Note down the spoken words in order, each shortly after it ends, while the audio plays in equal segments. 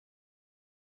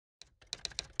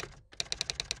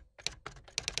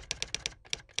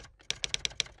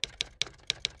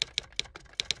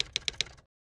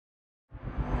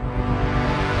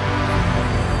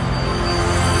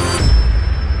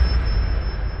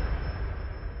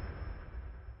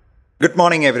Good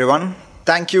morning everyone.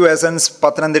 Thank you esSENSE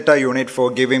Pathanamthitta unit for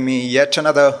giving me yet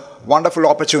another wonderful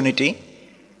opportunity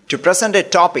to present a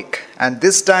topic, and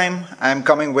this time I am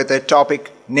coming with a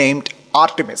topic named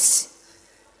Artemis,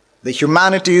 the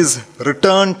humanity's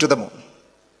return to the moon.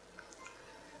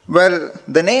 Well,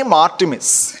 the name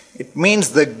Artemis, it means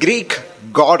the Greek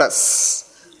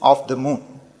goddess of the moon.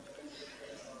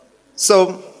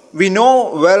 So we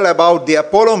know well about the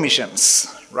Apollo missions,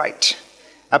 right?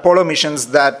 Apollo missions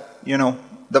that,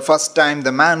 the first time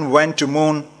the man went to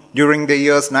moon during the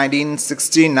years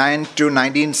 1969 to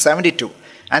 1972.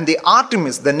 And the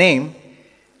Artemis, the name,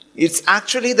 it's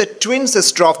actually the twin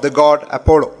sister of the god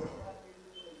Apollo.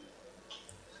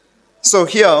 So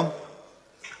here,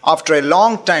 after a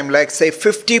long time, like say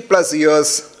 50 plus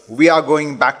years, we are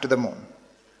going back to the moon.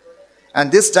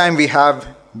 And this time we have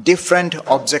different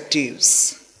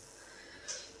objectives.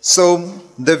 So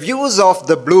the views of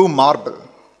the blue marble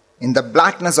in the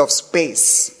blackness of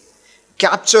space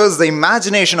captures the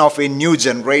imagination of a new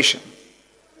generation.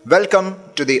 Welcome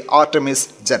to the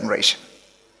Artemis generation.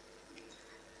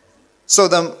 So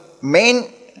the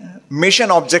main mission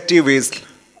objective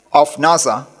of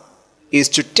NASA is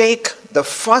to take the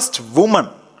first woman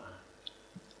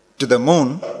to the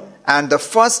moon and the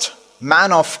first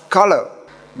man of color,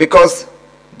 because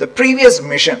the previous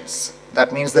missions,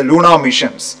 that means the lunar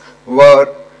missions,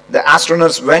 were the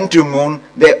astronauts went to moon,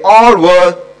 they all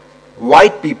were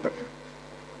white people.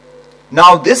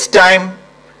 Now this time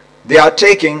they are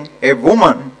taking a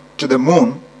woman to the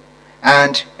moon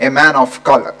and a man of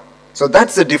color. So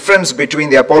that's the difference between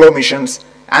the Apollo missions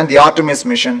and the Artemis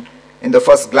mission in the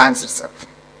first glance itself.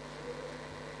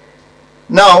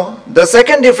 Now the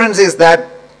second difference is that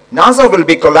NASA will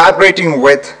be collaborating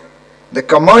with the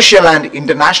commercial and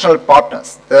international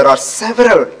partners. There are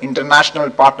several international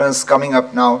partners coming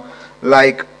up now,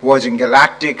 like Virgin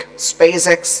Galactic,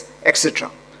 SpaceX,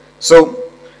 etc. So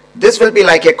this will be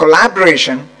like a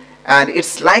collaboration, and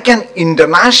it's like an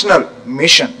international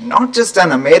mission, not just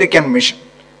an American mission.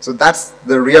 So that's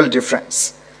the real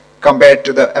difference compared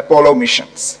to the Apollo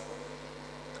missions.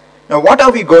 Now what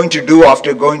are we going to do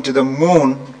after going to the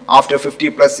moon after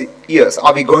 50 plus years?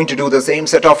 Are we going to do the same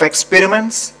set of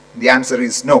experiments? The answer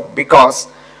is no, because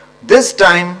this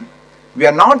time we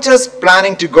are not just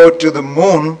planning to go to the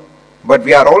moon, but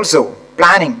we are also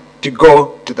planning to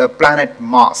go to the planet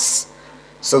Mars.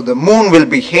 So the moon will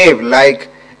behave like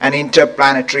an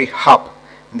interplanetary hub.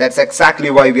 That's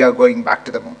exactly why we are going back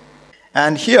to the moon.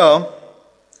 And here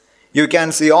you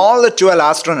can see all the 12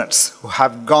 astronauts who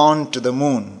have gone to the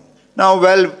moon. Now,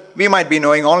 well, we might be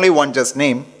knowing only one just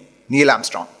name, Neil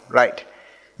Armstrong, right?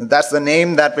 That's the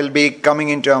name that will be coming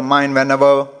into our mind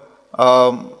whenever,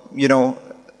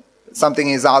 something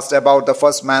is asked about the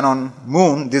first man on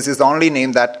moon. This is the only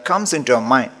name that comes into our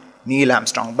mind, Neil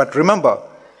Armstrong. But remember,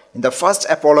 in the first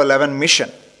Apollo 11 mission,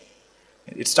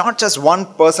 it's not just one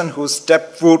person who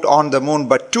stepped foot on the moon,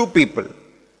 but two people.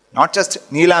 Not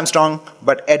just Neil Armstrong,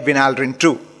 but Edwin Aldrin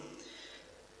too.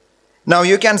 Now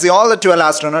you can see all the 12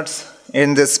 astronauts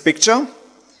in this picture,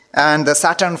 and the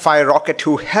Saturn V rocket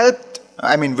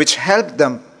which helped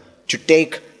them to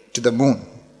take to the moon.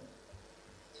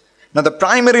 Now the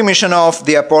primary mission of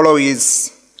the Apollo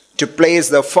is to place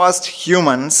the first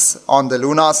humans on the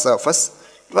lunar surface.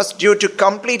 It was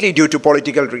completely due to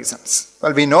political reasons.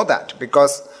 Well, we know that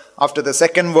because after the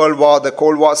Second World War, the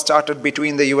Cold War started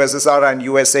between the USSR and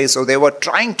USA, so they were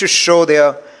trying to show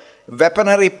their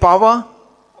weaponry power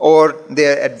or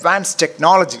their advanced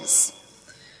technologies.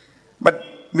 But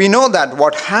we know that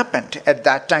what happened at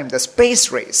that time, the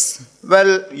space race,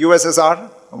 well,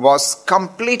 USSR was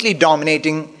completely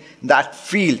dominating that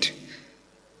field.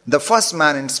 The first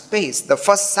man in space, the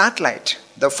first satellite,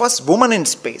 the first woman in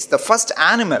space, the first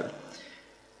animal,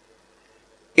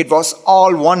 it was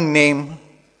all one name,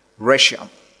 Russia.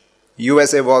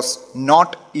 USA was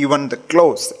not even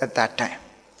close at that time.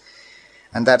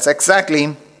 And that's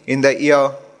exactly in the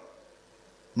year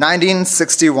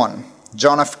 1961.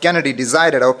 John F. Kennedy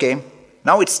decided, okay,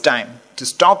 now it's time to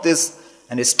stop this,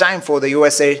 and it's time for the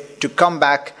USA to come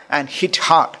back and hit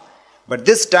hard. But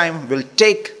this time we'll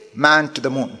take man to the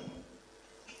moon.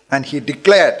 And he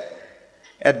declared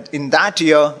in that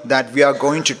year that we are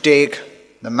going to take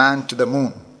the man to the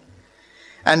moon.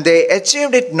 And they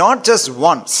achieved it not just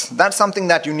once. That's something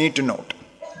that you need to note.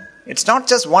 It's not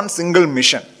just one single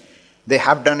mission. They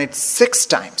have done it 6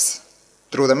 times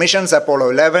through the missions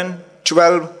Apollo 11,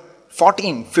 12,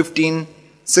 14, 15,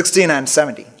 16 and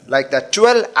 17. Like that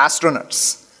 12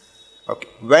 astronauts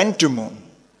went to moon.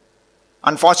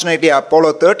 Unfortunately,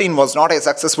 Apollo 13 was not a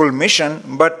successful mission,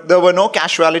 but there were no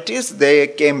casualties. They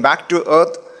came back to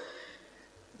Earth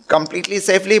completely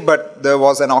safely, but there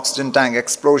was an oxygen tank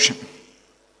explosion.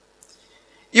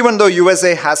 Even though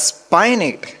USA has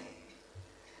pioneered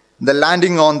the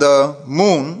landing on the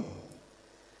moon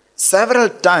several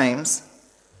times,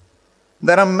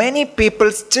 there are many people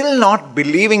still not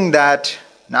believing that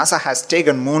NASA has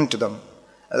taken man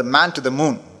to the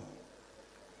moon.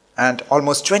 And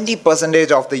almost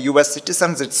 20% of the US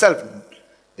citizens itself,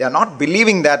 they are not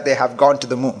believing that they have gone to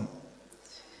the moon.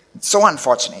 It's so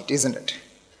unfortunate, isn't it?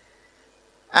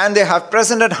 And they have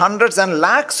presented hundreds and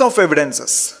lakhs of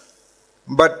evidences.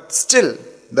 But still,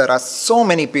 there are so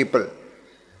many people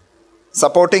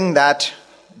supporting that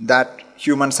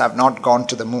humans have not gone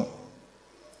to the moon.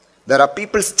 There are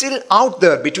people still out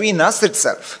there between us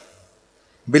itself,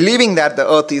 believing that the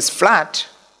earth is flat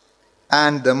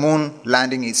and the moon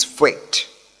landing is faked.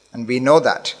 And we know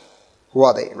that. Who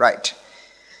are they, right?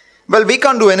 Well, we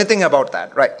can't do anything about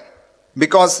that, right?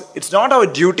 Because it's not our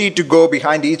duty to go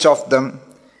behind each of them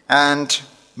and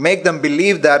make them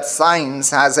believe that science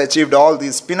has achieved all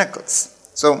these pinnacles.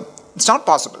 So, it's not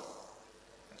possible.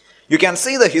 You can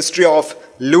see the history of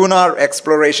lunar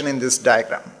exploration in this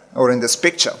diagram or in this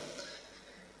picture.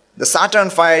 The Saturn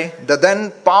V, the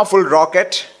then powerful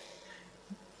rocket,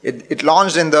 it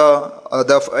launched in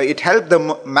it helped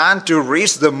the man to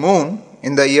reach the moon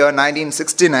in the year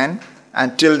 1969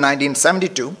 until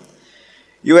 1972.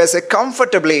 USA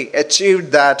comfortably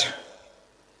achieved that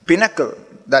pinnacle,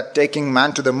 that taking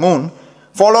man to the moon.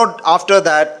 Followed after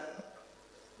that,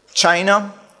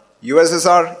 China,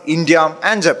 USSR, India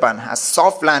and Japan has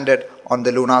soft landed on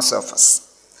the lunar surface.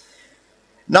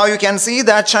 Now you can see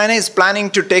that China is planning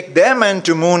to take their man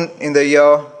to moon in the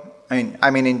year, in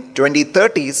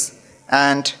 2030s,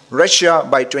 and Russia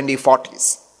by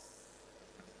 2040s.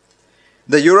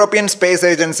 The European Space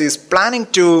Agency is planning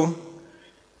to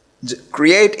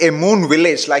create a moon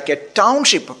village, like a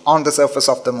township on the surface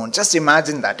of the moon. Just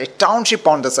imagine that, a township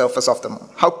on the surface of the moon.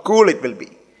 How cool it will be.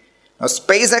 Now,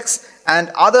 SpaceX and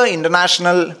other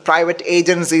international private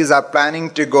agencies are planning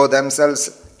to go themselves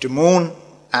to moon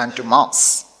and to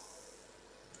Mars.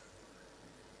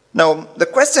 Now, the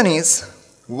question is,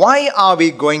 why are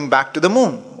we going back to the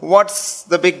moon? What's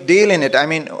the big deal in it?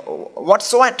 What's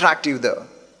so attractive there?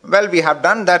 Well, we have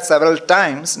done that several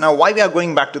times. Now, why we are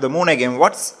going back to the moon again?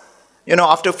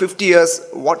 After 50 years,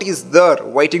 what is there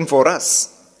waiting for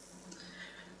us?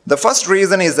 The first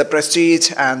reason is the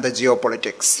prestige and the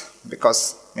geopolitics,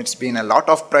 because it's been a lot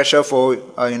of pressure for,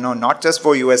 not just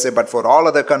for USA, but for all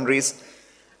other countries,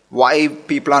 why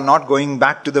people are not going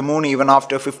back to the moon even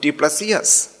after 50 plus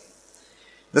years.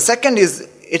 The second is,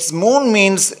 its moon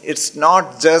means it's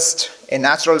not just a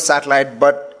natural satellite,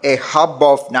 but a hub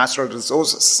of natural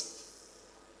resources,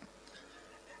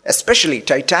 especially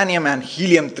titanium and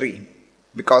helium-3,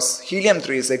 because helium-3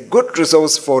 is a good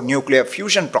resource for nuclear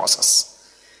fusion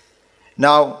process.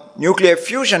 Now, nuclear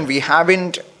fusion, we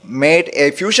haven't made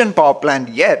a fusion power plant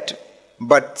yet,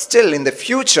 but still in the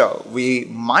future, we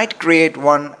might create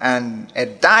one, and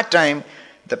at that time,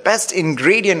 the best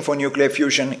ingredient for nuclear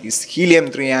fusion is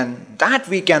helium-3, and that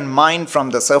we can mine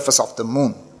from the surface of the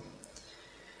moon.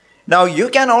 Now, you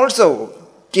can also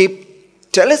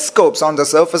keep telescopes on the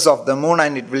surface of the moon,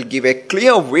 and it will give a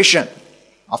clear vision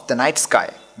of the night sky,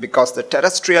 because the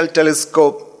terrestrial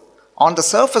telescope on the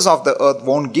surface of the earth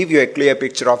won't give you a clear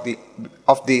picture of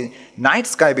the night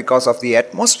sky because of the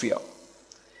atmosphere.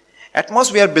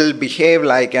 Atmosphere will behave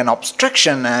like an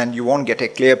obstruction and you won't get a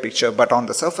clear picture, but on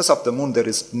the surface of the moon there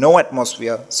is no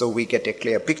atmosphere, so we get a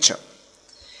clear picture.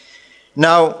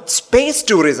 Now, space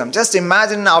tourism, just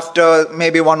imagine after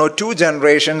maybe 1 or 2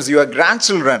 generations, your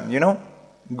grandchildren,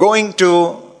 going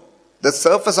to the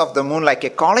surface of the moon like a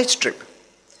college trip.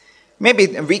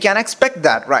 Maybe we can expect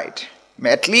that, right?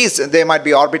 At least they might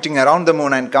be orbiting around the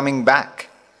moon and coming back.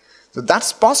 So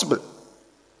that's possible.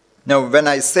 Now, when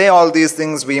I say all these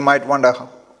things, we might wonder,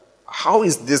 how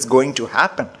is this going to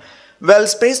happen? Well,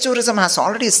 space tourism has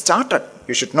already started.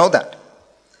 You should know that.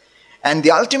 And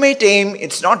the ultimate aim,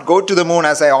 it's not go to the moon,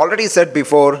 as I already said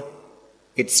before,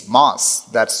 it's Mars.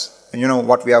 That's,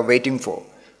 what we are waiting for.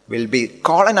 We'll be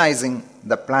colonizing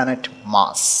the planet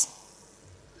Mars.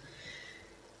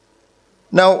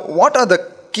 Now, what are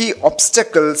the key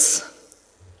obstacles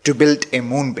to build a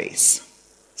moon base?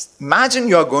 Imagine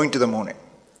you are going to the moon.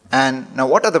 And now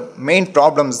what are the main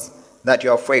problems that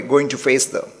you are going to face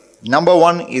there? Number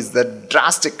one is the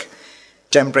drastic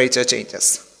temperature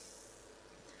changes.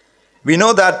 We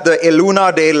know that a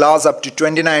lunar day lasts up to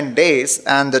 29 days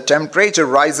and the temperature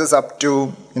rises up to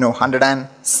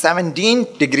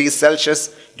 117 degrees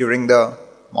Celsius during the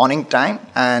morning time,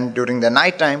 and during the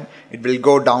night time it will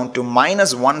go down to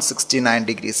minus 169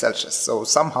 degrees Celsius. So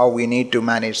somehow we need to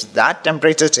manage that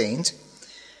temperature change.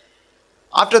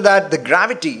 After that, the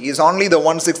gravity is only the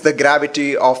 1/6 the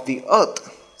gravity of the earth.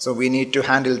 So we need to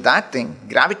handle that thing.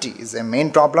 Gravity is a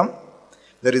main problem.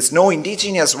 There is no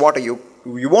indigenous water. You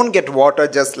won't get water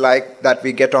just like that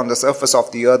we get on the surface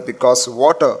of the earth, because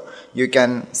water, you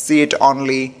can see it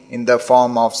only in the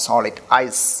form of solid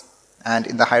ice and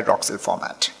in the hydroxyl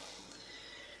format.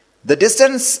 The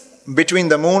distance between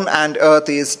the moon and earth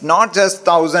is not just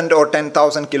 1,000 or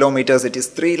 10,000 kilometers, it is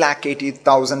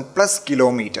 380,000 plus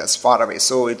kilometers far away.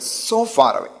 So it's so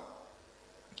far away.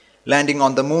 Landing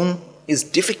on the moon is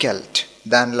difficult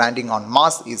than landing on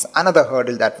Mars is another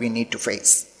hurdle that we need to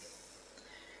face.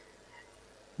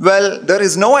 Well, there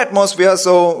is no atmosphere,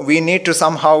 so we need to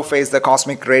somehow face the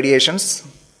cosmic radiations.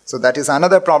 So that is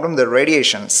another problem, the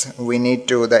radiations. We need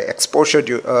to,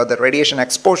 the radiation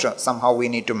exposure, somehow we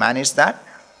need to manage that.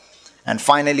 And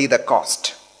finally, the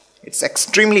cost. It's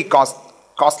extremely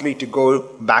costly to go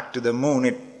back to the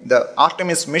moon. The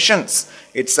Artemis missions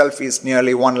itself is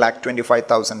nearly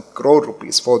 1,25,000 crore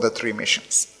rupees for the 3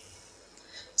 missions.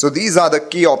 So these are the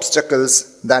key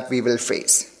obstacles that we will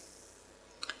face.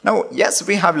 Now, yes,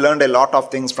 we have learned a lot of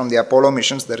things from the Apollo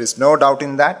missions. There is no doubt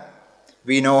in that.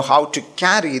 We know how to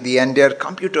carry the entire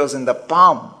computers in the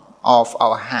palm of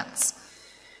our hands.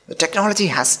 The technology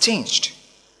has changed.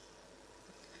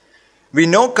 We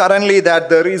know currently that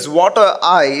there is water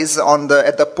ice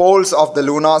at the poles of the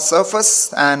lunar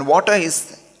surface, and water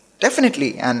is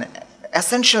definitely an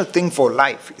essential thing for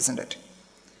life, isn't it?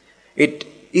 It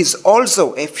is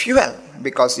also a fuel,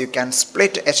 because you can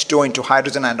split H2O into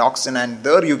hydrogen and oxygen, and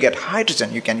there you get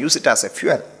hydrogen. You can use it as a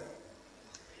fuel.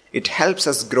 It helps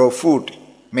us grow food.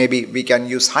 Maybe we can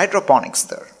use hydroponics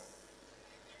there.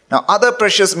 Now, other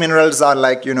precious minerals are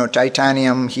like,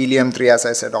 titanium, helium-3, as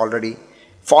I said already,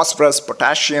 phosphorus,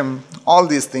 potassium. All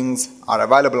these things are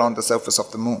available on the surface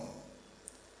of the moon.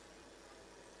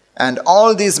 And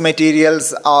all these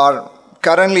materials are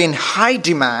currently in high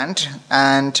demand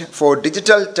and for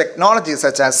digital technology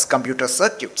such as computer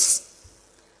circuits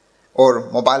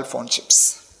or mobile phone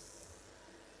chips.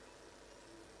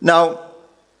 Now,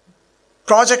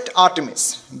 Project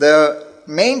Artemis, the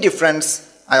main difference,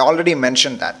 I already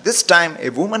mentioned that. This time a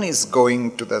woman is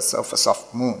going to the surface of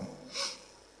moon.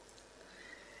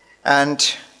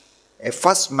 And a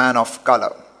first man of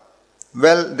color.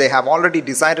 Well, they have already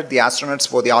decided the astronauts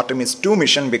for the Artemis 2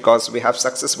 mission, because we have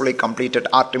successfully completed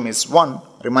Artemis 1,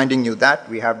 reminding you that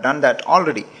we have done that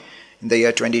already in the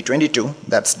year 2022.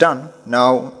 That's done.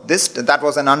 Now, that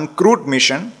was an uncrewed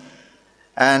mission,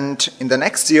 and in the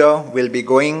next year we'll be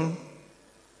going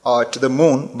to the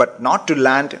moon, but not to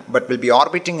land, but will be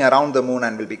orbiting around the moon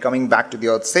and will be coming back to the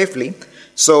Earth safely.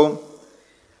 So,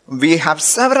 we have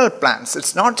several plans.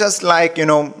 It's not just like,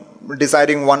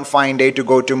 deciding one fine day to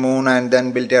go to moon and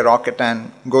then build a rocket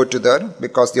and go to there,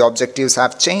 because the objectives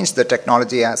have changed, the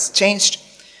technology has changed.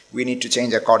 We need to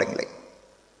change accordingly.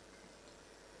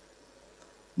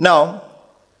 Now,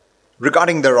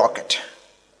 regarding the rocket,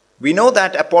 we know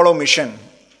that Apollo mission,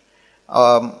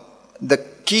 the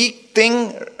key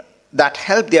thing that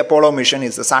helped the Apollo mission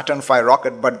is the Saturn V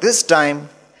rocket, but this time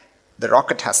the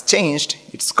rocket has changed.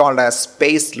 It's called as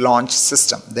Space Launch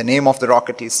System. The name of the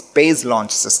rocket is Space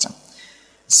Launch System.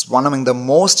 It's one among the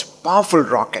most powerful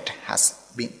rocket has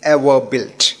been ever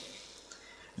built.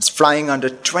 It's flying under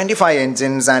 25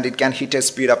 engines, and it can hit a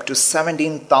speed up to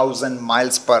 17,000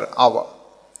 miles per hour.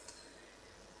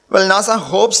 Well, NASA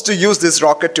hopes to use this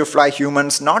rocket to fly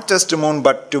humans not just to moon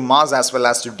but to Mars as well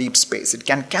as to deep space. It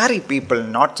can carry people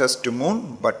not just to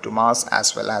moon but to Mars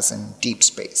as well as in deep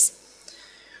space.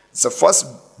 It's the first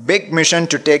big mission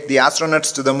to take the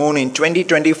astronauts to the moon in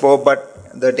 2024,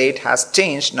 but the date has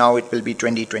changed. Now it will be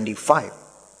 2025.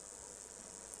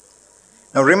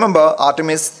 Now remember,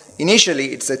 Artemis,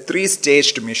 initially it's a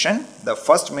 3-staged mission. The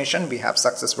first mission we have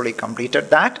successfully completed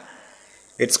that.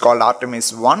 It's called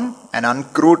Artemis 1, an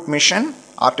uncrewed mission.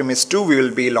 Artemis 2 we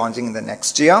will be launching in the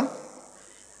next year.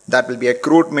 That will be a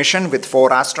crewed mission with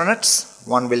 4 astronauts.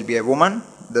 One will be a woman,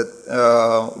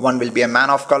 one will be a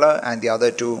man of color, and the other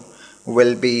 2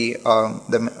 will be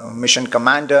the mission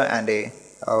commander and a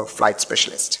flight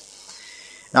specialist.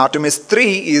 Now Artemis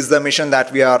 3 is the mission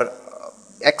that we are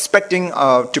expecting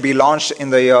to be launched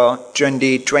in the year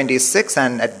 2026,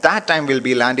 and at that time we'll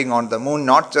be landing on the moon,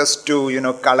 not just to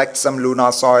collect some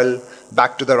lunar soil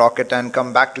back to the rocket and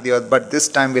come back to the earth, but this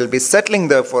time we'll be settling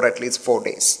there for at least 4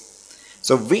 days.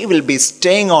 So we will be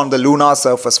staying on the lunar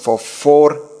surface for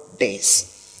 4 days.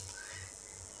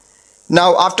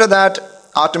 Now after that,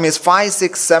 Artemis 5,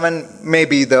 6, 7 may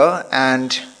be there,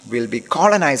 and we'll be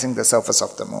colonizing the surface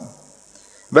of the moon.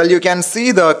 Well, you can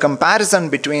see the comparison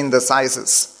between the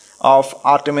sizes of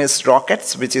Artemis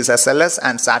rockets, which is SLS,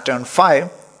 and Saturn V.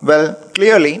 Well,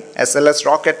 clearly, SLS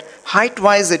rocket,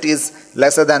 height-wise, it is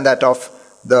lesser than that of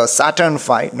the Saturn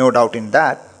V, no doubt in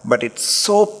that, but it's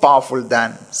so powerful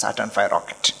than Saturn V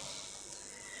rocket.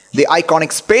 The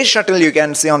iconic space shuttle you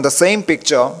can see on the same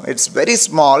picture, it's very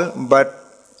small, but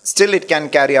still it can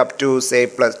carry up to, say,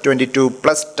 plus 22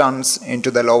 plus tons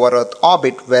into the lower Earth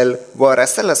orbit, well, where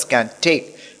SLS can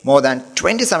take more than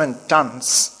 27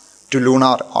 tons to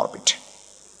lunar orbit.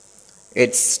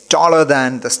 It's taller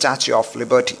than the Statue of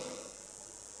Liberty.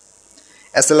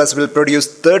 SLS will produce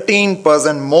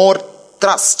 13% more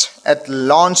thrust at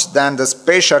launch than the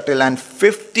space shuttle and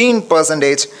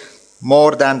 15%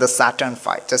 more than the Saturn V.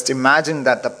 Just imagine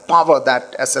that the power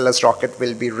that SLS rocket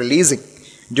will be releasing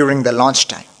during the launch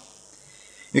time.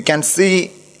 You can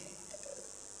see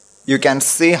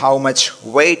how much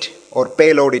weight or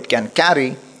payload it can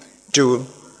carry to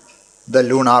the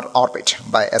lunar orbit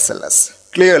by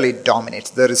SLS. Clearly it dominates.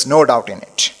 There is no doubt in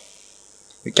it.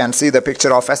 You can see the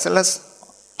picture of SLS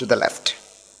to the left.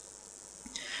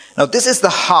 Now this is the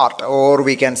heart, or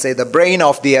we can say the brain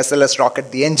of the SLS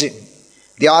rocket, the engine.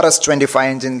 The RS-25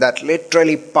 engine that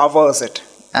literally powers it,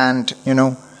 and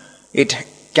it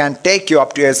can take you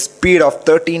up to a speed of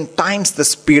 13 times the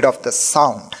speed of the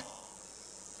sound.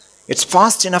 It's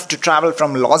fast enough to travel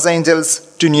from Los Angeles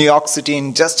to New York City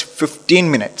in just 15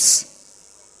 minutes.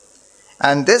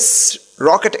 And this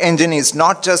rocket engine is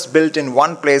not just built in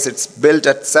one place, it's built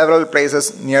at several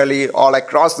places nearly all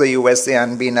across the USA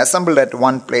and been assembled at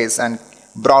one place and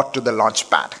brought to the launch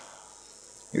pad.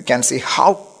 You can see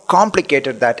how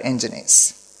complicated that engine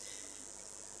is.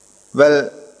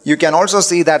 Well, you can also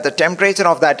see that the temperature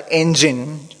of that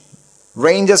engine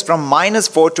ranges from minus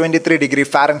 423 degree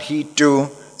Fahrenheit to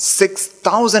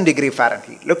 6000 degree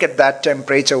Fahrenheit. Look at that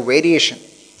temperature variation.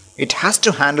 It has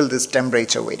to handle this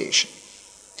temperature variation.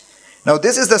 Now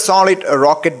this is the solid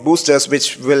rocket boosters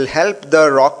which will help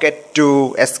the rocket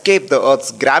to escape the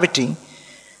Earth's gravity.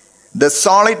 The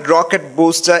solid rocket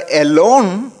booster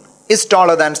alone is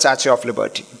taller than Statue of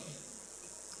Liberty.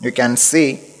 You can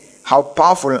see how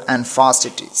powerful and fast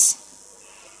it is.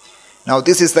 Now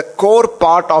this is the core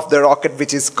part of the rocket,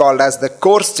 which is called as the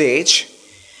core stage,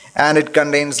 and it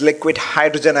contains liquid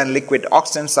hydrogen and liquid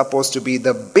oxygen, supposed to be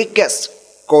the biggest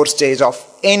core stage of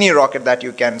any rocket that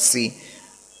you can see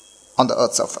on the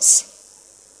Earth's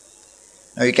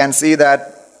surface. Now you can see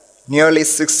that nearly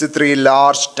 63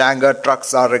 large tanker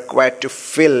trucks are required to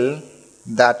fill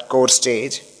that core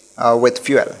stage with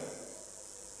fuel.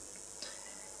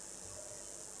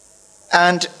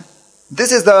 And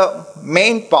this is the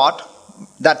main part.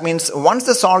 That means once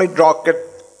the solid rocket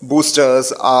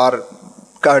boosters are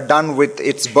done with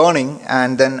its burning,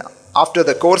 and then after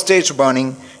the core stage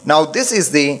burning, now this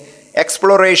is the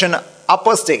exploration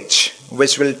upper stage,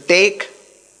 which will take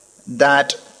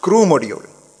that crew module.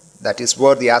 That is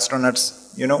where the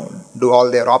astronauts, do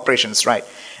all their operations, right?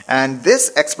 And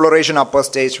this exploration upper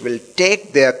stage will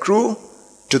take their crew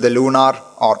to the lunar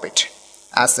orbit.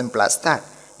 As simple as that.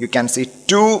 You can see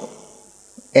two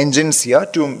engines here.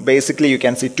 Basically, you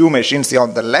can see two machines here.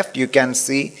 On the left, you can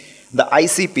see the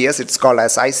ICPS. It's called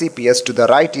as ICPS. To the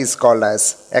right is called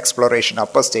as Exploration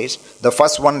Upper Stage. The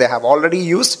first one they have already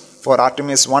used for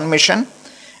Artemis 1 mission.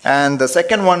 And the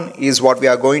second one is what we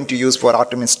are going to use for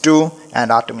Artemis 2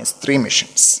 and Artemis 3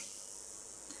 missions.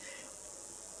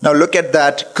 Now look at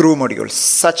that crew module.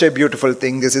 Such a beautiful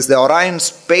thing. This is the Orion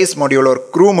Space Module or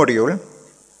crew module.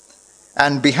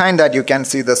 And behind that you can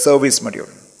see the service module.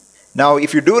 Now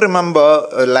if you do remember,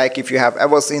 like if you have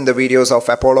ever seen the videos of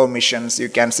Apollo missions, you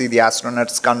can see the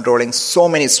astronauts controlling so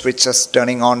many switches,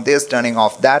 turning on this, turning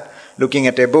off that, looking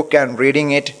at a book and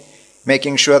reading it,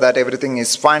 making sure that everything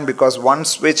is fine, because one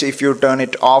switch, if you turn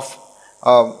it off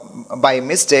by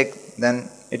mistake, then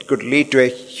it could lead to a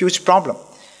huge problem.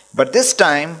 But this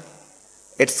time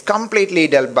it's completely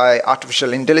dealt by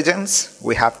artificial intelligence.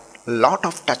 We have a lot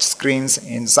of touch screens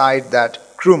inside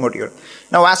that crew module.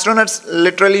 Now astronauts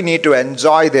literally need to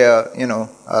enjoy their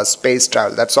space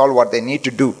travel. That's all what they need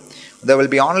to do. There will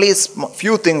be only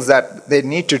few things that they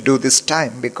need to do this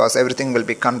time, because everything will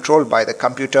be controlled by the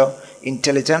computer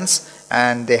intelligence,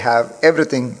 and they have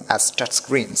everything as touch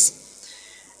screens.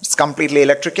 It's completely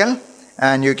electrical,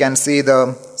 and you can see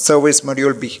the service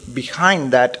module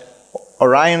behind that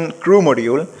Orion crew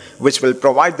module, which will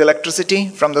provide the electricity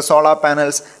from the solar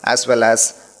panels as well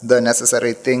as the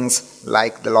necessary things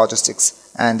like the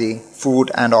logistics and the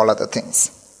food and all other things.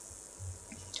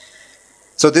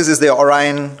 So this is the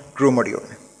Orion crew module.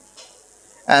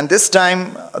 And this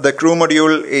time the crew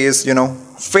module is,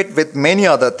 fit with many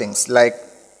other things, like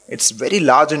it's very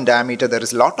large in diameter. There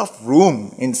is a lot of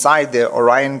room inside the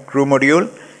Orion crew module.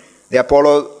 The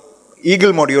Apollo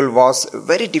Eagle module was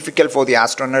very difficult for the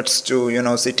astronauts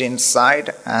to, sit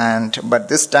inside, but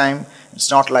this time it's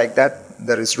not like that.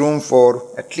 There is room for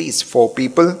at least 4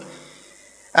 people.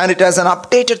 And it has an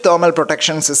updated thermal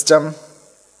protection system,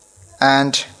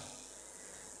 and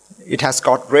it has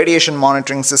got radiation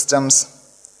monitoring systems.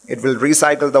 It will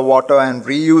recycle the water and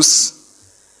reuse,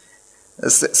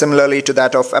 similarly to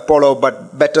that of Apollo,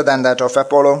 but better than that of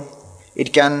Apollo.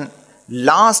 It can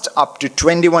last up to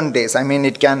 21 days. I mean,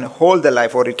 it can hold the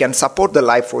life, or it can support the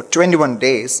life for 21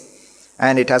 days.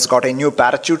 And it has got a new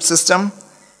parachute system.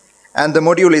 And the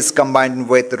module is combined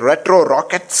with retro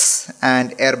rockets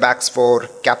and airbags for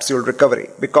capsule recovery.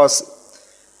 Because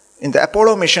in the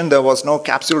Apollo mission, there was no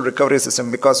capsule recovery system,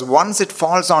 because once it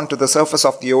falls onto the surface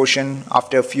of the ocean,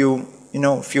 after a few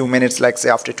minutes, like say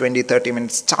after 20-30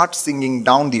 minutes, starts sinking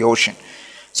down the ocean.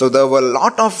 So there were a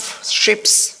lot of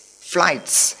ships,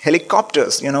 flights,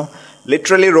 helicopters,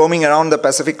 literally roaming around the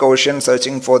Pacific Ocean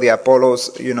searching for the Apollo's,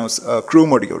 crew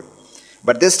module.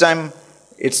 But this time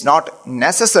it's not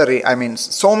necessary. I mean,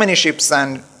 so many ships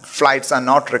and flights are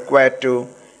not required to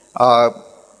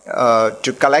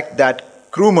collect that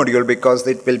crew module, because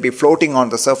it will be floating on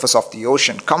the surface of the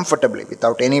ocean comfortably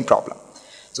without any problem.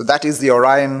 So that is the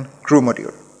Orion crew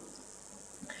module.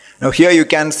 Now here you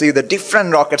can see the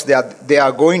different rockets they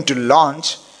are going to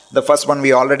launch. The first one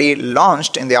we already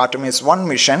launched in the Artemis 1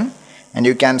 mission, and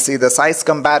you can see the size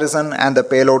comparison and the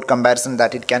payload comparison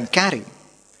that it can carry.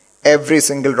 Every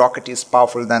single rocket is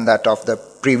powerful than that of the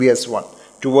previous one.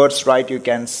 Towards right you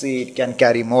can see it can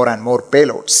carry more and more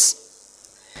payloads.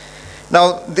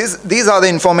 Now these are the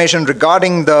information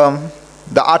regarding the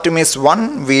Artemis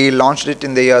 1. We launched it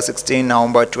in the year 16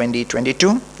 November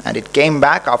 2022, and it came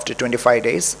back after 25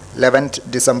 days, 11th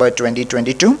December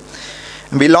 2022.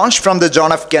 We launched from the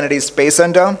John F. Kennedy Space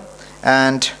Center,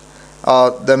 and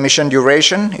the mission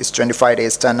duration is 25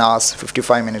 days, 10 hours,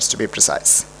 55 minutes to be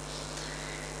precise.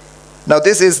 Now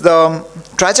this is the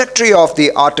trajectory of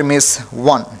the Artemis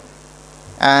 1,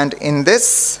 and in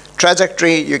this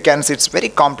trajectory you can see it's very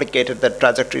complicated. The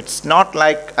trajectory, it's not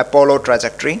like Apollo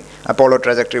trajectory. Apollo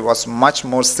trajectory was much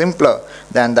more simpler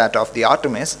than that of the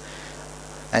Artemis,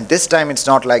 and this time it's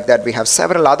not like that. We have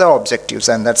several other objectives,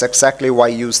 and that's exactly why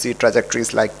you see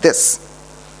trajectories like this.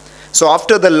 So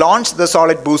after the launch, the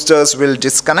solid boosters will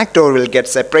disconnect or will get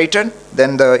separated.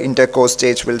 Then the intercore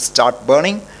stage will start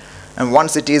burning, and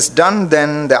once it is done,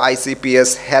 then the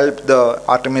ICPS helped the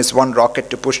Artemis 1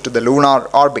 rocket to push to the lunar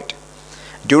orbit.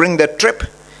 During the trip,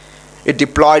 it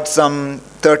deployed some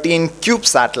 13 cube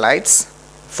satellites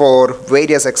for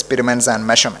various experiments and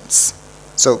measurements.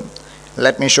 So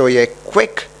let me show you a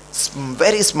quick,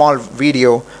 very small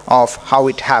video of how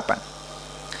it happened.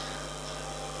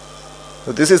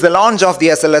 So this is the launch of the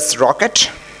SLS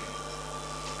rocket.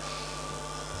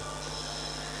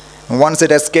 Once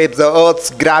it escapes the Earth's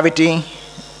gravity,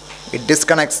 it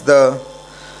disconnects the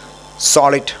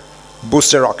solid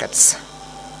booster rockets.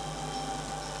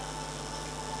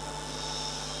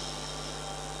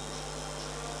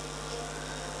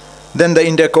 Then the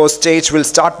intercore stage will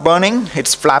start burning.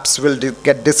 Its flaps will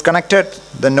get disconnected.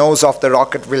 The nose of the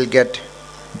rocket will get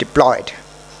deployed.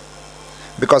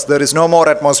 Because there is no more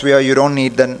atmosphere, you don't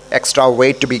need the extra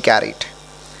weight to be carried.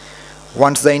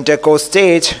 Once the intercore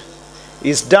stage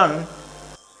is done,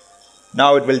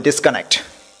 now it will disconnect.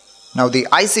 Now the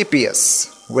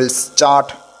ICPS will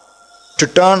start to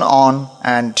turn on,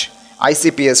 and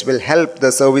ICPS will help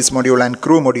the service module and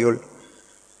crew module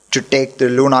to take the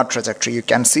lunar trajectory. You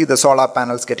can see the solar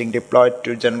panels getting deployed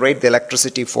to generate the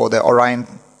electricity for the Orion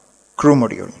crew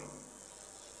module.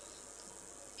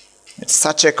 It's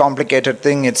such a complicated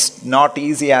thing. It's not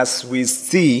easy as we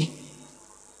see.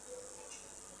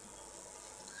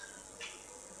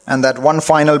 And that one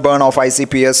final burn of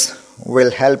ICPS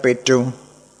will help it to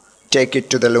take it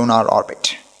to the lunar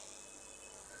orbit.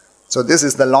 So this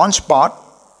is the launch part.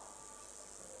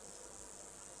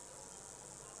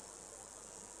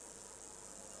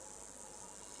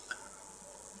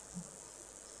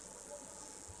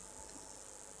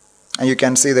 And you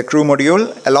can see the crew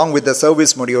module along with the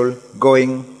service module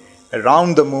going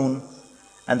around the moon,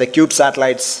 and the cube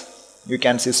satellites, you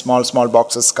can see small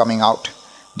boxes coming out.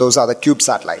 Those are the cube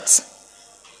satellites.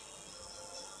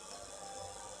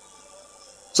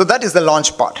 So that is the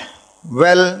launch part.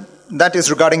 Well, that is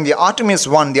regarding the Artemis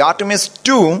 1. The Artemis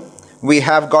 2, we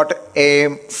have got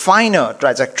a finer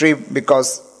trajectory,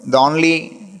 because the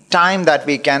only time that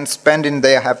we can spend in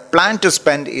there, have planned to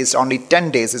spend, is only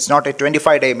 10 days. It's not a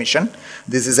 25-day mission.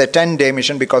 This is a 10-day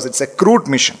mission because it's a crewed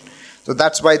mission. So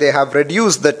that's why they have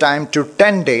reduced the time to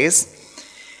 10 days.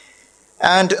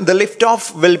 And the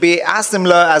liftoff will be as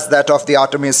similar as that of the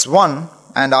Artemis 1.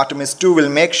 And Artemis 2 will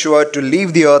make sure to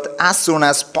leave the Earth as soon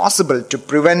as possible to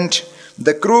prevent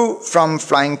the crew from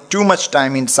flying too much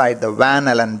time inside the Van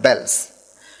Allen belts.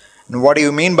 And what do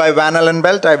you mean by Van Allen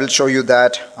belt? I will show you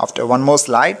that after one more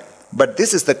slide. But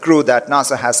this is the crew that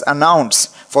NASA has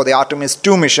announced for the Artemis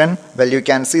 2 mission. Well, you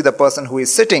can see the person who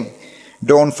is sitting.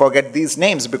 Don't forget these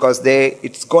names because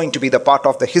it's going to be the part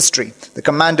of the history. The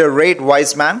Commander Ray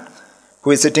Wiseman,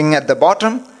 who is sitting at the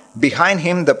bottom. Behind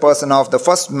him, the person of the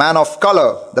first man of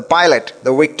color, the pilot,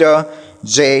 the Victor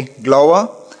J.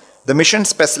 Glover. The mission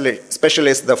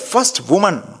specialist, the first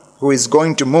woman who is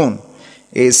going to moon,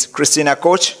 is Christina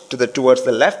Koch towards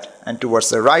the left, and towards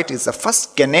the right is the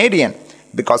first Canadian,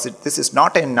 because this is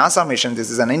not a NASA mission, this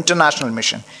is an international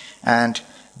mission, and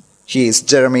he is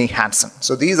Jeremy Hansen.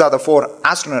 So these are the 4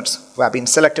 astronauts who have been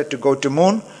selected to go to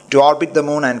moon, to orbit the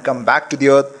moon and come back to the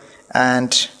Earth,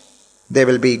 and they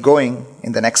will be going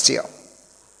in the next year.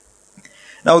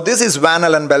 Now this is Van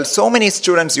Allen belt. So many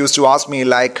students used to ask me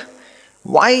like,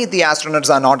 why the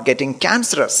astronauts are not getting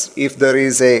cancerous if there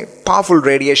is a powerful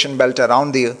radiation belt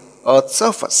around the Earth's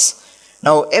surface.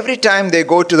 Now every time they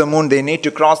go to the moon, they need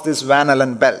to cross this Van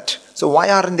Allen belt. So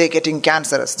why aren't they getting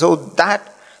cancerous? So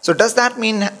does that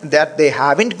mean that they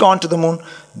haven't gone to the moon?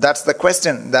 That's the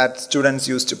question that students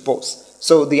used to pose.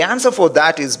 So the answer for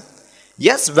that is,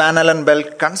 yes, Van Allen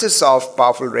belt consists of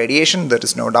powerful radiation, there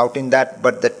is no doubt in that,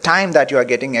 but the time that you are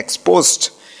getting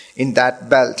exposed in that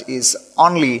belt is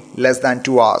only less than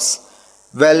 2 hours.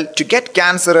 Well, to get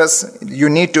cancerous, you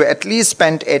need to at least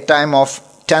spend a time of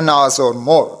 10 hours or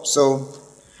more. So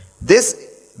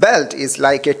this belt is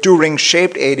like a 2-ring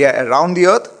shaped area around the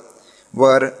Earth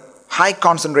where high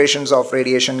concentrations of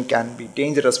radiation can be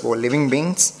dangerous for living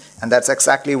beings, and that's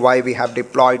exactly why we have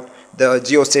deployed the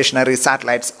geostationary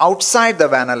satellites outside the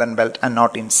Van Allen belt and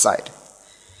not inside.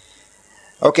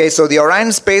 Okay, so the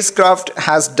Orion spacecraft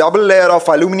has double layer of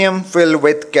aluminum filled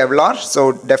with Kevlar,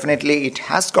 so definitely it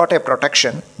has got a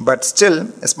protection, but still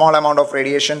a small amount of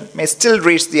radiation may still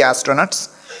reach the astronauts.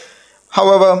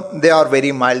 However, they are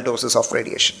very mild doses of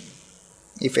radiation.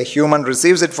 If a human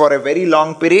receives it for a very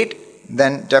long period,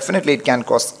 then definitely it can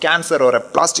cause cancer or a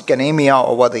plastic anemia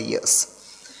over the years.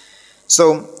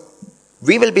 So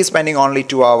we will be spending only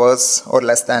 2 hours or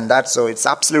less than that, so it's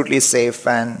absolutely safe,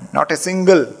 and not a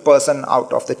single person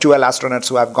out of the 12 astronauts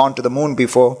who have gone to the moon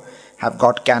before have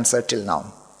got cancer till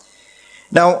now.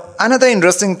 Now, another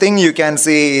interesting thing you can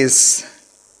see is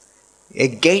a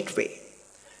gateway.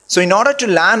 So in order to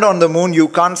land on the moon, you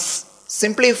can't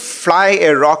simply fly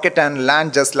a rocket and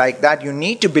land just like that. You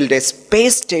need to build a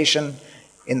space station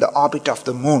in the orbit of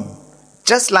the moon.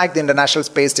 Just like the International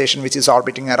Space Station, which is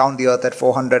orbiting around the Earth at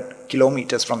 400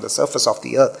 kilometers from the surface of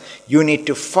the Earth, you need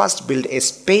to first build a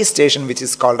space station which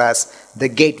is called as the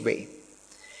gateway.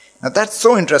 Now that's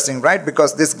so interesting, right?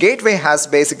 Because this gateway has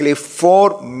basically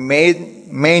 4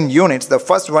 main units. The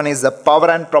first one is the power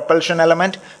and propulsion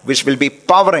element, which will be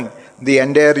powering the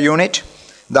entire unit.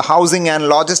 The housing and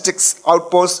logistics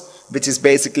outpost, which is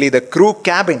basically the crew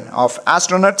cabin of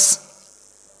astronauts.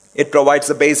 It provides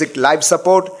the basic life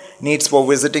support needs for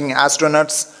visiting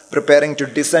astronauts, preparing to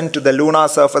descend to the lunar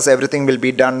surface. Everything will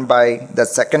be done by the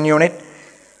second unit.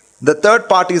 The third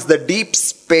part is the deep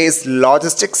space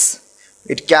logistics.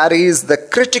 It carries the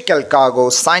critical cargo,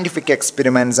 scientific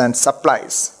experiments and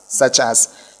supplies, such as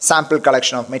sample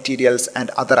collection of materials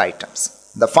and other items.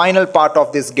 The final part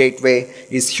of this gateway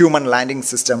is human landing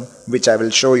system, which I will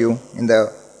show you in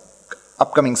the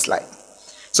upcoming slide.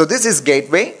 So this is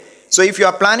gateway. So if you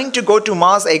are planning to go to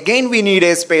Mars, again we need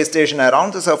a space station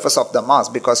around the surface of the Mars,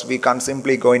 because we can't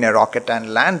simply go in a rocket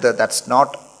and land there. That's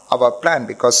not our plan,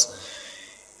 because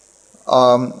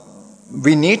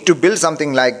we need to build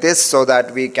something like this so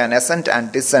that we can ascend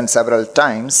and descend several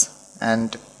times,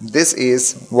 and this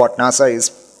is what NASA is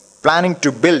planning to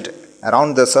build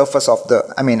around the surface of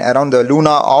around the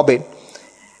lunar orbit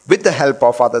with the help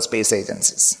of other space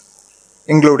agencies,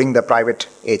 including the private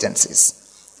agencies.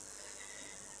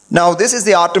 Now this is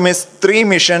the Artemis 3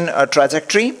 mission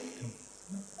trajectory,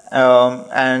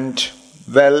 and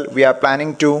well, we are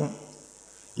planning to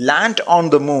land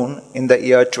on the moon in the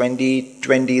year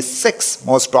 2026,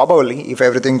 most probably, if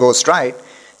everything goes right.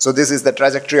 So this is the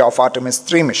trajectory of Artemis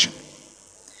 3 mission.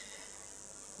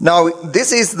 Now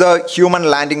this is the human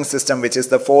landing system, which is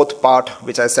the 4th part,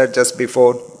 which I said just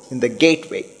before, in the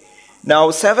gateway.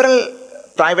 Now several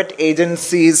private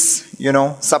agencies,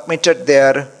 submitted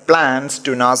their plans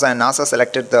to NASA, and NASA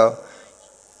selected the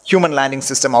human landing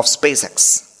system of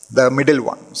SpaceX, the middle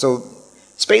one. So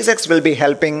SpaceX will be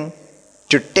helping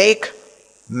to take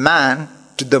man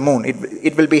to the moon.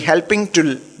 It will be helping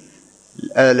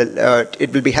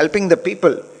the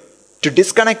people to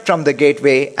disconnect from the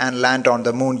gateway and land on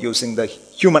the moon using the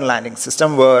human landing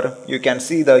system, where you can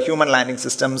see the human landing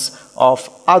systems of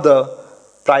other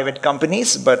private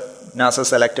companies, but NASA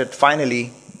selected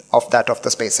finally of that of the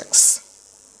SpaceX.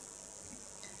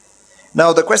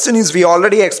 Now the question is, we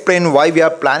already explained why we are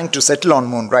planning to settle on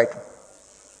moon, right?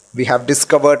 We have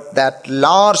discovered that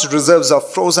large reserves of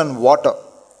frozen water,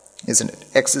 isn't it,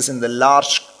 exist in the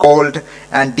large, cold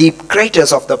and deep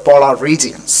craters of the polar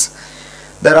regions.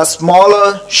 There are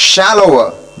smaller,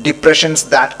 shallower depressions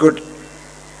that could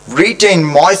retain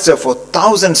moisture for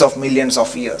thousands of millions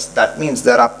of years. That means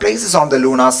there are places on the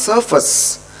lunar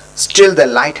surface still the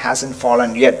light hasn't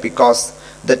fallen yet, because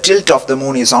the tilt of the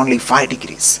moon is only 5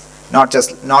 degrees.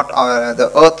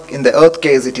 The Earth, in the Earth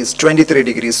case it is 23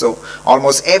 degrees. So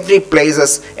almost every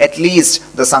places at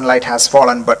least the sunlight has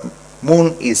fallen, but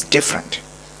moon is different.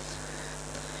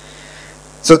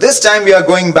 So this time we are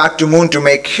going back to moon to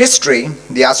make history.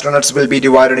 The astronauts will be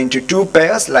divided into 2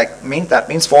 pairs. That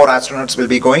means 4 astronauts will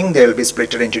be going. They will be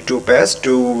split into 2 pairs.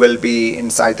 2 will be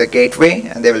inside the gateway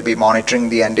and they will be monitoring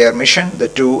the entire mission. The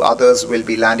 2 others will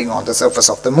be landing on the surface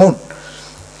of the moon.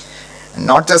 And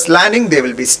not just landing, they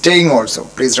will be staying also.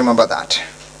 Please remember that.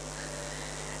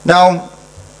 Now,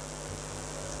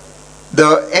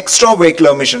 the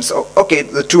extravehicular missions. Okay,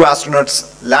 the 2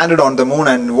 astronauts landed on the moon,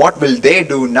 and what will they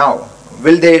do now?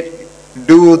 Will they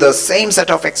do the same set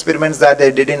of experiments that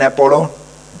they did in Apollo?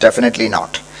 Definitely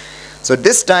not. So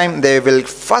this time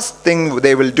first thing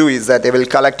they will do is that they will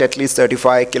collect at least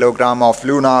 35 kilograms of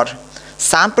lunar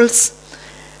samples.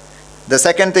 The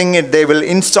second thing, they will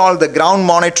install the ground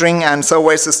monitoring and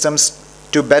survey systems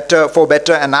for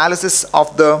better analysis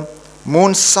of the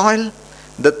moon's soil.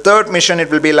 The third mission,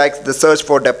 it will be like the search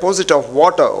for deposit of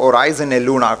water or ice in a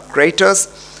lunar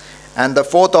craters. And the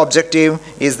fourth objective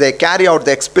is they carry out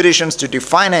the expeditions to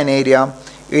define an area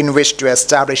in which to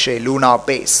establish a lunar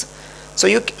base. So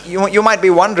you might be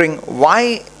wondering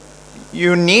why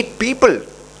you need people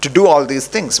to do all these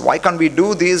things. Why can't we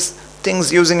do these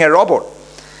things using a robot?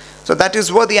 So that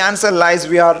is where the answer lies.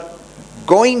 We are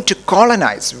going to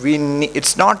colonize.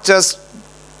 It's not just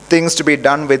things to be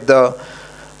done with the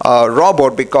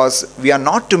robot, because we are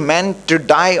not meant to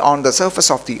die on the surface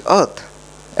of the Earth.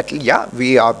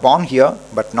 We are born here,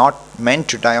 but not meant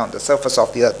to die on the surface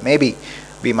of the Earth. Maybe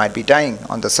we might be dying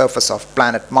on the surface of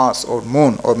planet Mars or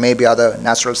moon, or maybe other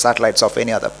natural satellites of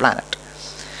any other planet.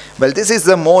 Well, this is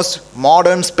the most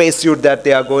modern spacesuit that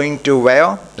they are going to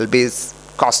wear. It will be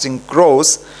costing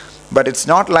crores, but it's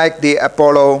not like the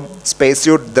Apollo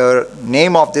spacesuit. The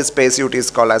name of this spacesuit is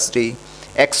called as the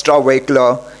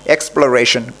Extravehicular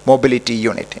Exploration Mobility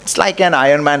Unit. It's like an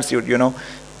Iron Man suit,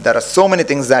 There are so many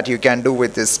things that you can do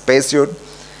with this spacesuit.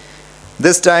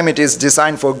 This time it is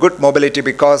designed for good mobility,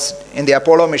 because in the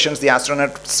Apollo missions the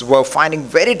astronauts were finding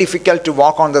very difficult to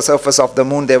walk on the surface of the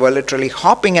moon. They were literally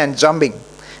hopping and jumping.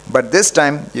 But this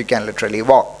time you can literally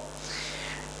walk.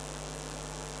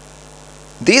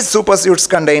 These supersuits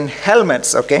contain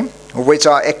helmets, which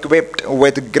are equipped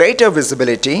with greater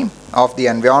visibility of the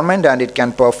environment, and it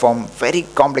can perform very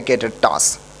complicated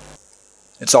tasks.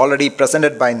 It's already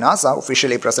presented by NASA,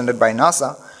 officially presented by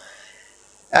NASA.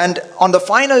 And on the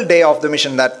final day of the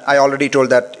mission, that I already told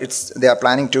that they are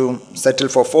planning to settle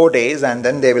for 4 days and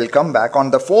then they will come back.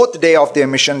 On the 4th day of their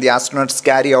mission, the astronauts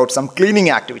carry out some cleaning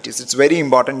activities. It's very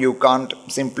important. You can't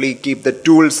simply keep the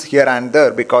tools here and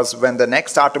there, because when the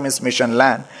next Artemis mission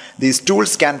lands, these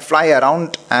tools can fly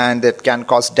around and it can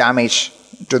cause damage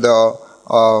to the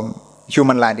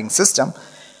human landing system.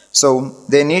 So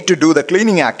they need to do the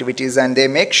cleaning activities, and they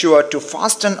make sure to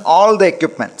fasten all the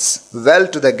equipments well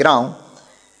to the ground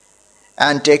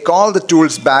and take all the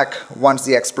tools back once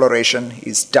the exploration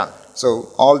is done. So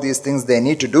all these things, they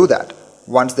need to do that.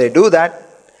 Once they do that,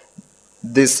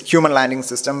 this human landing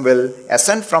system will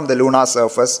ascend from the lunar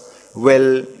surface,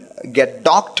 will get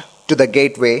docked to the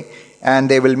gateway, and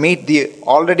they will meet the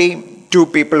already 2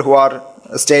 people who are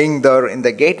staying there in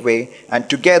the gateway, and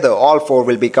together all 4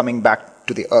 will be coming back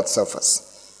to the Earth's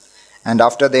surface. And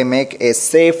after, they make a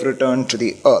safe return to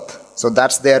the Earth. So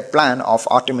that's their plan of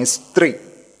Artemis 3.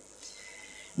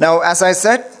 Now, as I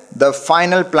said, the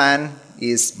final plan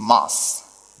is Mars.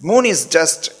 Moon is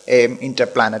just an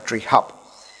interplanetary hub.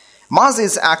 Mars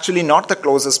is actually not the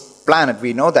closest planet.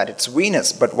 We know that it's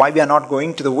Venus. But why we are not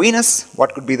going to the Venus?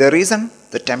 What could be the reason?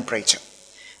 The temperature.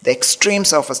 the extreme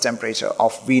surface temperature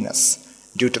of Venus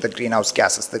due to the greenhouse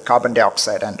gases, the carbon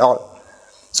dioxide and all.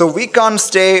 So we can't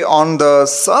stay on the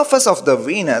surface of the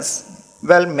Venus.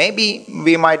 Well, maybe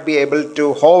we might be able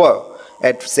to hover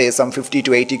at say some 50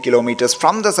 to 80 kilometers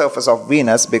from the surface of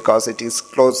Venus, because it is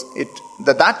close,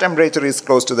 that temperature is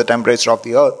close to the temperature of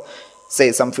the Earth,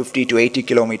 say some 50 to 80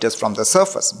 kilometers from the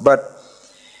surface. But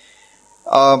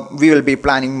we will be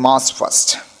planning Mars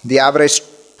first. The average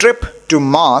trip to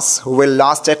Mars will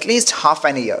last at least half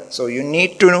an year. So you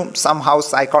need to somehow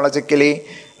psychologically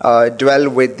dwell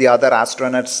with the other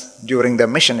astronauts during the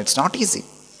mission. It's not easy.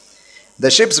 The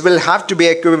ships will have to be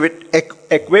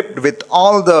equipped with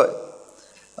all the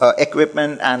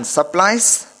equipment and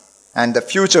supplies, and the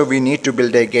future we need to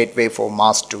build a gateway for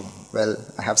Mars too. Well,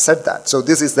 I have said that. So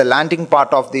this is the landing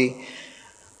part of the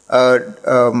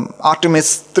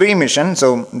Artemis 3 mission.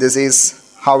 So this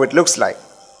is how it looks like.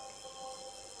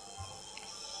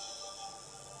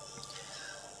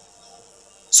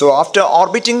 So after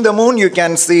orbiting the moon, you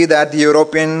can see that the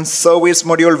European service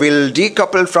module will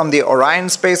decouple from the Orion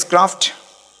spacecraft.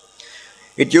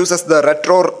 It uses the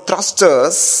retro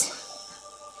thrusters,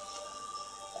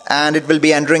 and it will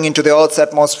be entering into the Earth's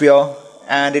atmosphere,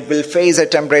 and it will face a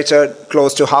temperature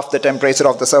close to half the temperature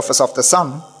of the surface of the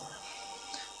Sun.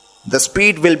 The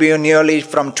speed will be nearly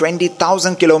from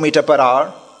 20,000 km per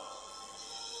hour,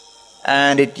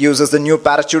 and it uses the new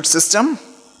parachute system,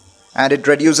 and it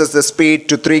reduces the speed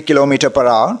to 3 km per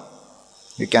hour.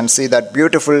 You can see that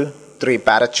beautiful 3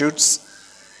 parachutes,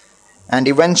 and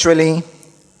eventually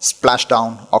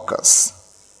splashdown occurs.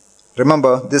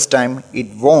 Remember, this time it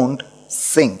won't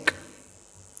sink.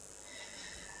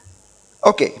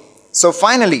 Okay, so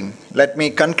finally, let me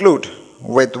conclude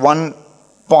with one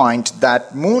point,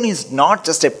 that moon is not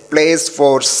just a place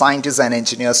for scientists and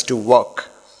engineers to work.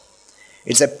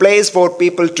 It's a place for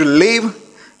people to live,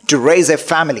 to raise a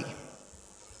family.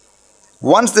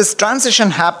 Once this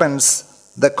transition happens,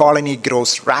 the colony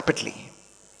grows rapidly.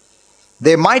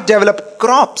 They might develop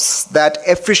crops that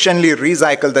efficiently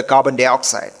recycle the carbon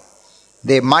dioxide.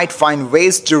 They might find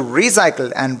ways to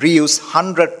recycle and reuse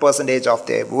 100% of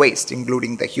their waste,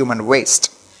 including the human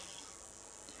waste.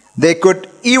 They could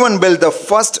even build the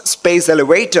first space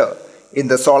elevator in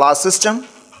the solar system.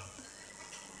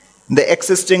 The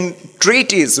existing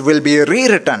treaties will be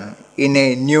rewritten in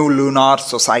a new lunar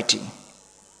society.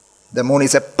 The moon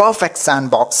is a perfect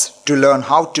sandbox to learn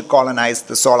how to colonize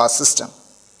the solar system.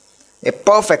 A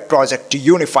perfect project to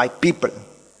unify people,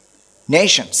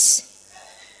 nations.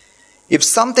 If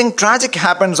something tragic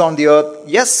happens on the Earth,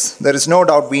 yes, there is no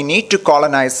doubt we need to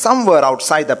colonize somewhere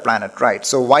outside the planet, right?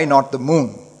 So why not the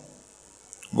moon?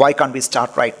 Why can't we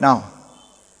start right now?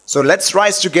 So let's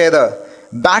rise together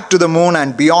back to the moon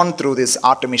and beyond through these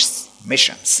Artemis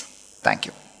missions. Thank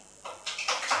you.